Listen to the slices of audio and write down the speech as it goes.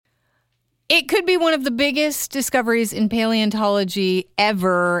It could be one of the biggest discoveries in paleontology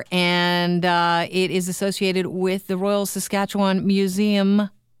ever, and it is associated with the Royal Saskatchewan Museum.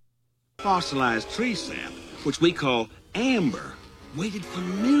 Fossilized tree sap, which we call amber, waited for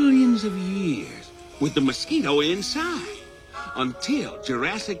millions of years with the mosquito inside until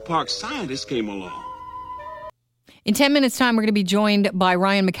Jurassic Park scientists came along. In 10 minutes' time, we're going to be joined by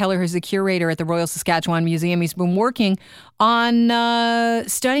Ryan McKellar, who's the curator at the Royal Saskatchewan Museum. He's been working on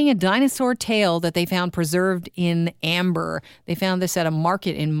studying a dinosaur tail that they found preserved in amber. They found this at a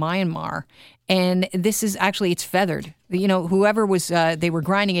market in Myanmar. And this is actually, it's feathered. You know, whoever was, they were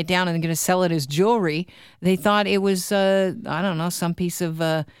grinding it down and going to sell it as jewelry. They thought it was, I don't know, some piece of,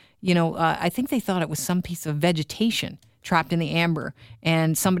 I think they thought it was some piece of vegetation trapped in the amber.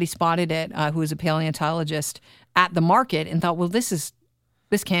 And somebody spotted it, who was a paleontologist, at the market and thought, well, this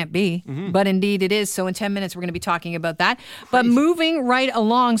can't be. Mm-hmm. But indeed it is. So in 10 minutes, we're going to be talking about that. Crazy. But moving right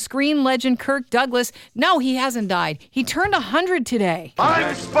along, screen legend Kirk Douglas, no, he hasn't died. He turned 100 today.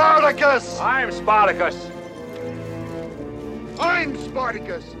 I'm Spartacus! I'm Spartacus! I'm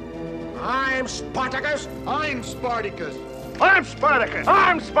Spartacus! I'm Spartacus! I'm Spartacus! I'm Spartacus!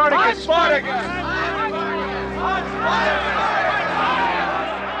 I'm Spartacus! I'm Spartacus!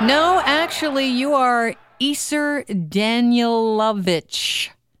 No, actually, you are Isser Danielovich,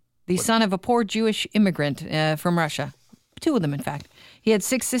 the son of a poor Jewish immigrant from Russia. 2 of them, in fact. He had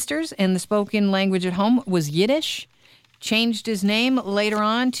 6 sisters, and the spoken language at home was Yiddish. Changed his name later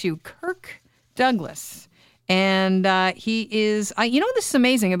on to Kirk Douglas. And he is, this is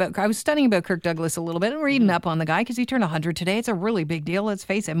amazing. I was studying about Kirk Douglas a little bit and reading up on the guy because he turned 100 today. It's a really big deal. Let's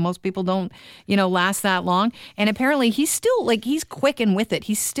face it. Most people don't, last that long. And apparently he's still, he's quick and with it.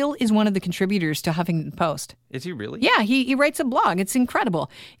 He still is one of the contributors to Huffington Post. Is he really? Yeah, he writes a blog. It's incredible.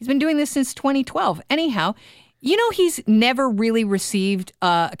 He's been doing this since 2012. Anyhow, he's never really received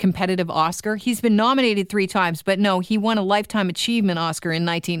a competitive Oscar. He's been nominated 3 times, but no, he won a Lifetime Achievement Oscar in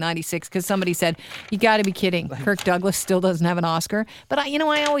 1996 because somebody said, you got to be kidding. Kirk Douglas still doesn't have an Oscar. But,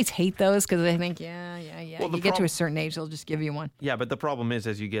 I always hate those because I think, yeah. Well, you get to a certain age, they'll just give you one. Yeah, but the problem is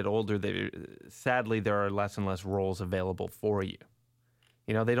as you get older, sadly, there are less and less roles available for you.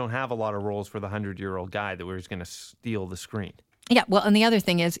 They don't have a lot of roles for the 100-year-old guy that was going to steal the screen. Yeah, well, and the other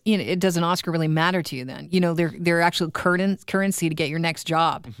thing is, does an Oscar really matter to you then? They're actual currency to get your next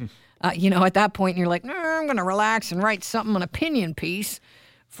job. At that point, you're like, I'm going to relax and write something, an opinion piece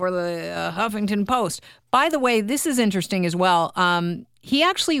for the Huffington Post. By the way, this is interesting as well. He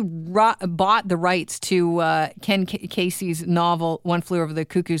actually bought the rights to Ken Casey's novel, One Flew Over the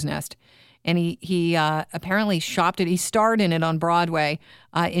Cuckoo's Nest. And he apparently shopped it. He starred in it on Broadway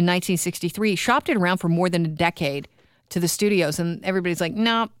in 1963. Shopped it around for more than a decade to the studios, and everybody's like,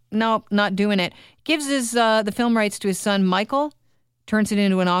 nope, not doing it. Gives the film rights to his son, Michael, turns it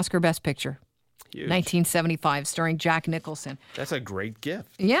into an Oscar Best Picture. Huge. 1975, starring Jack Nicholson. That's a great gift.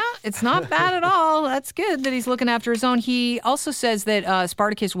 Yeah, it's not bad at all. That's good that he's looking after his own. He also says that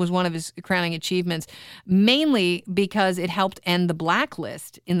Spartacus was one of his crowning achievements, mainly because it helped end the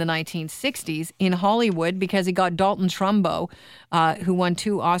blacklist in the 1960s in Hollywood because he got Dalton Trumbo, who won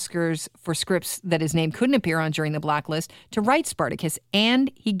 2 Oscars for scripts that his name couldn't appear on during the blacklist, to write Spartacus, and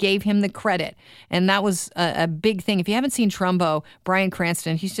he gave him the credit. And that was a big thing. If you haven't seen Trumbo, Bryan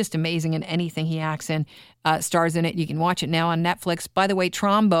Cranston, he's just amazing in anything he acts in, stars in it. You can watch it now on Netflix. By the way,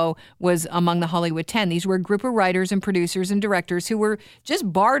 Trumbo was among the Hollywood 10. These were a group of writers and producers and directors who were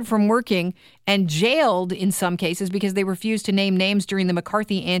just barred from working and jailed in some cases because they refused to name names during the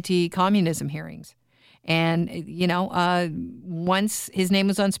McCarthy anti-communism hearings. And, once his name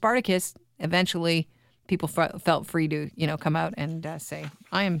was on Spartacus, eventually people felt free to, come out and say,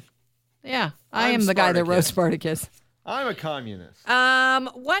 I am the guy that wrote Spartacus. I'm a communist.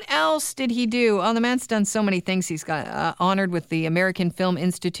 What else did he do? Oh, the man's done so many things. He's got honored with the American Film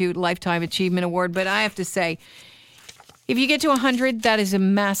Institute Lifetime Achievement Award. But I have to say, if you get to 100, that is a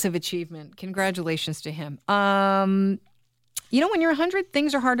massive achievement. Congratulations to him. When you're 100,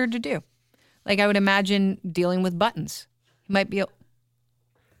 things are harder to do. Like I would imagine dealing with buttons. He might be.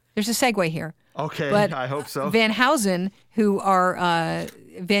 There's a segue here. Okay, but I hope so. Van Heusen,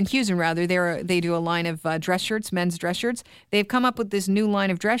 Van Heusen rather, they do a line of dress shirts, men's dress shirts. They've come up with this new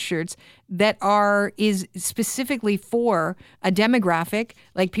line of dress shirts that is specifically for a demographic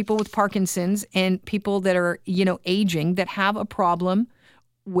like people with Parkinson's and people that are, aging that have a problem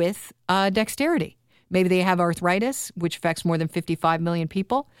with dexterity. Maybe they have arthritis, which affects more than 55 million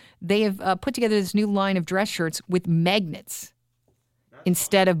people. They have put together this new line of dress shirts with magnets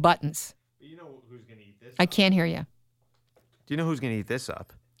instead of buttons. I can't hear you. Do you know who's going to eat this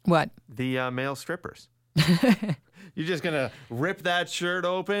up? What? The male strippers. You're just going to rip that shirt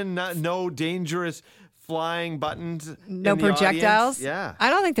open? No dangerous flying buttons? No in the projectiles? audience? Yeah. I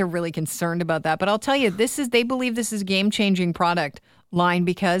don't think they're really concerned about that. But I'll tell you, they believe this is a game-changing product line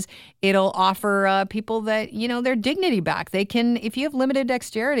because it'll offer people that, their dignity back. They can, if you have limited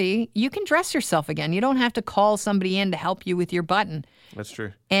dexterity, you can dress yourself again. You don't have to call somebody in to help you with your button. That's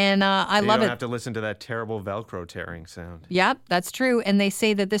true. And I love it. You don't have to listen to that terrible Velcro tearing sound. Yep, that's true. And they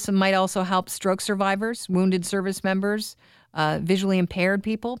say that this might also help stroke survivors, wounded service members, visually impaired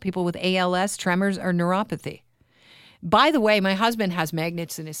people with ALS, tremors, or neuropathy. By the way, my husband has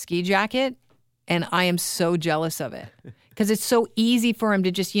magnets in his ski jacket, and I am so jealous of it because it's so easy for him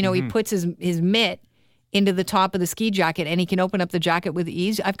to just, he puts his mitt into the top of the ski jacket and he can open up the jacket with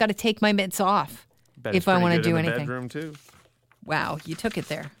ease. I've got to take my mitts off if I want to do anything. Bedroom too. Wow, you took it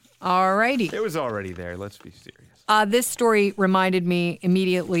there. All righty. It was already there. Let's be serious. This story reminded me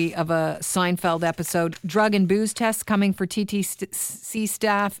immediately of a Seinfeld episode. Drug and booze tests coming for TTC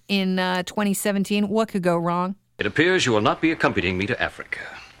staff in 2017. What could go wrong? It appears you will not be accompanying me to Africa.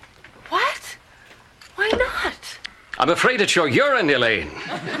 What? Why not? I'm afraid it's your urine, Elaine.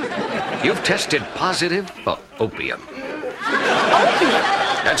 You've tested positive for opium. Opium?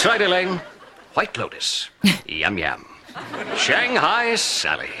 That's right, Elaine. White Lotus. Yum, yum. Shanghai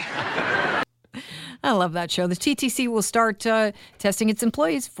Sally. I love that show. The TTC will start testing its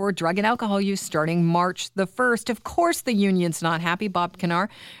employees for drug and alcohol use starting March the 1st. Of course, the union's not happy. Bob Canar,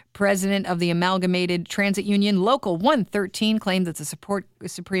 president of the Amalgamated Transit Union, Local 113, claimed that the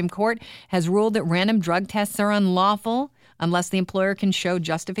Supreme Court has ruled that random drug tests are unlawful unless the employer can show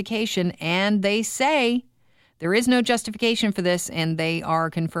justification. And they say there is no justification for this, and they are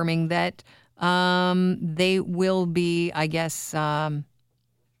confirming that they will be, I guess,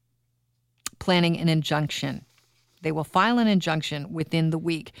 planning an injunction. They will file an injunction within the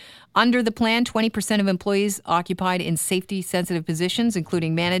week. Under the plan, 20% of employees occupied in safety-sensitive positions,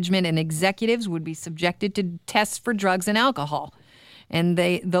 including management and executives, would be subjected to tests for drugs and alcohol. And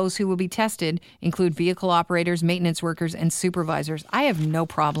those who will be tested include vehicle operators, maintenance workers, and supervisors. I have no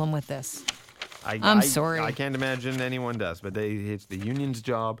problem with this. I'm sorry. I can't imagine anyone does, but it's the union's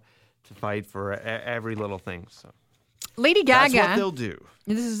job to fight for every little thing. So Lady Gaga. That's what they'll do.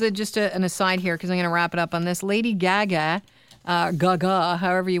 This is just an aside here because I'm going to wrap it up on this. Lady Gaga, Gaga,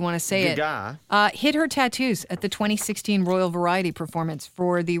 however you want to say Gaga. it, hid her tattoos at the 2016 Royal Variety performance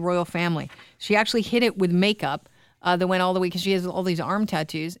for the royal family. She actually hid it with makeup that went all the way because she has all these arm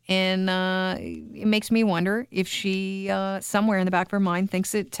tattoos. And it makes me wonder if she, somewhere in the back of her mind,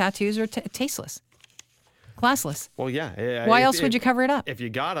 thinks that tattoos are tasteless, classless. Well, yeah. Why else would you cover it up? If you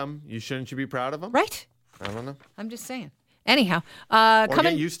got them, shouldn't you be proud of them? Right. I don't know. I'm just saying. Anyhow,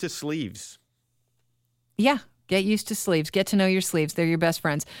 get used to sleeves. Yeah, get used to sleeves. Get to know your sleeves. They're your best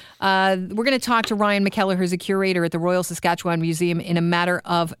friends. We're going to talk to Ryan McKellar, who's a curator at the Royal Saskatchewan Museum, in a matter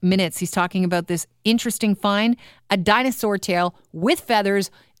of minutes. He's talking about this interesting find, a dinosaur tail with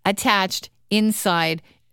feathers attached inside